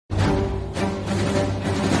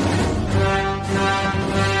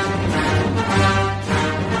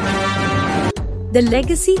The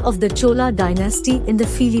legacy of the Chola dynasty in the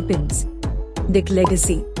Philippines. The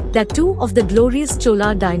legacy that two of the glorious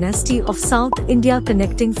Chola dynasty of South India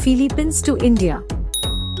connecting Philippines to India.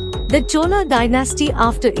 The Chola dynasty,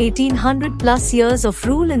 after 1800 plus years of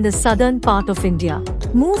rule in the southern part of India,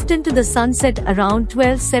 moved into the sunset around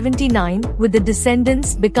 1279, with the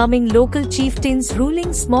descendants becoming local chieftains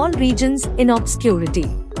ruling small regions in obscurity.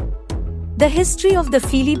 The history of the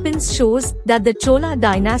Philippines shows that the Chola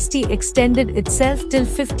dynasty extended itself till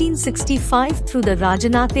 1565 through the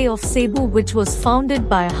Rajanate of Cebu, which was founded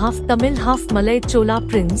by a half Tamil half Malay Chola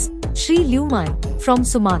prince, Sri Lumai, from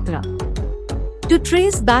Sumatra. To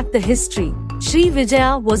trace back the history, Sri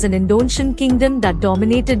Vijaya was an Indonesian kingdom that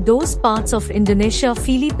dominated those parts of Indonesia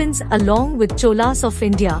Philippines along with Cholas of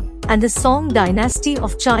India and the Song dynasty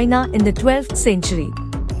of China in the 12th century.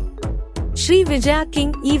 Sri Vijaya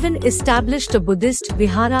king even established a Buddhist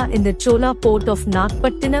vihara in the Chola port of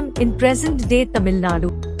Nagpattinam in present-day Tamil Nadu.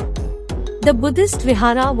 The Buddhist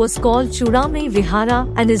vihara was called Churamai Vihara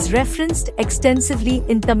and is referenced extensively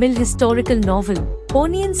in Tamil historical novel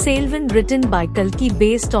Ponniyin Selvan, written by Kalki,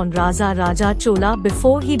 based on Raja Chola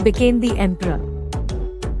before he became the emperor.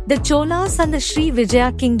 The Cholas and the Sri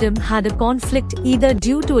Vijaya kingdom had a conflict either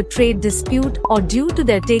due to a trade dispute or due to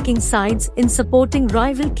their taking sides in supporting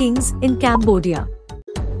rival kings in Cambodia.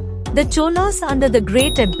 The Cholas under the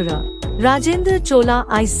great emperor Rajendra Chola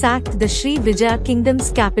I sacked the Sri Vijaya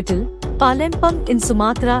kingdom's capital, Palembang in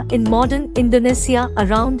Sumatra in modern Indonesia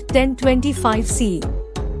around 1025 CE.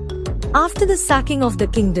 After the sacking of the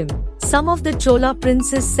kingdom, some of the Chola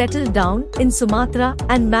princes settled down in Sumatra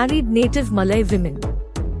and married native Malay women.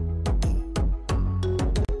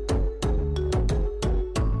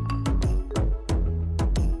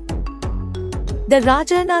 The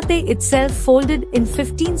Rajanate itself folded in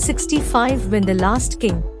 1565 when the last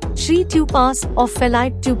king, Sri Tupas of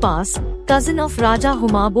Felipe Tupas, cousin of Raja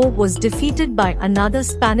Humabo, was defeated by another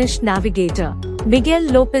Spanish navigator, Miguel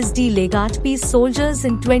López de Legazpi's soldiers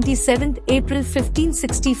in 27 April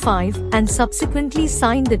 1565 and subsequently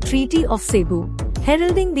signed the Treaty of Cebu,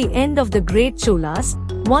 heralding the end of the Great Cholas,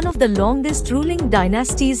 one of the longest ruling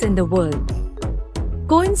dynasties in the world.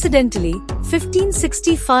 Coincidentally,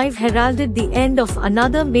 1565 heralded the end of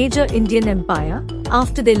another major Indian empire,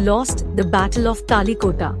 after they lost the Battle of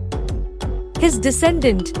Talikota. His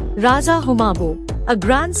descendant, Raja Humabo, a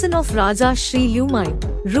grandson of Raja Sri Lumai,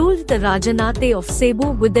 ruled the Rajanate of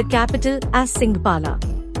Cebu with the capital as Singpala.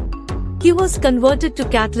 He was converted to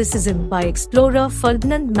Catholicism by explorer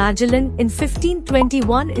Ferdinand Magellan in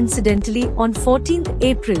 1521, incidentally on 14th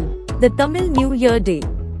April, the Tamil New Year Day.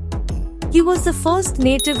 He was the first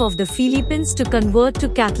native of the Philippines to convert to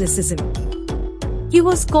Catholicism. He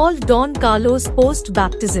was called Don Carlos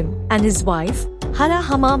post-baptism, and his wife, Hara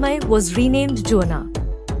Hamamai, was renamed Juana.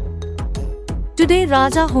 Today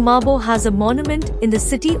Raja Humabo has a monument in the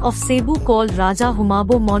city of Cebu called Raja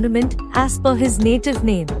Humabo Monument, as per his native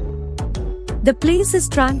name. The place is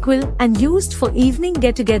tranquil and used for evening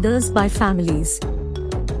get-togethers by families.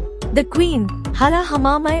 The Queen, Hara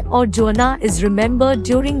Hamamai or Juana, is remembered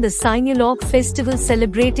during the Sinulog festival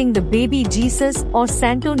celebrating the baby Jesus or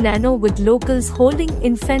Santo Nano, with locals holding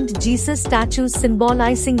infant Jesus statues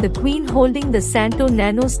symbolizing the Queen holding the Santo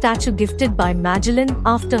Nano statue gifted by Magellan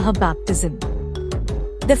after her baptism.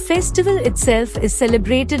 The festival itself is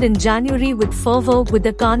celebrated in January with fervor, with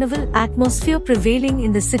the carnival atmosphere prevailing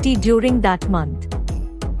in the city during that month.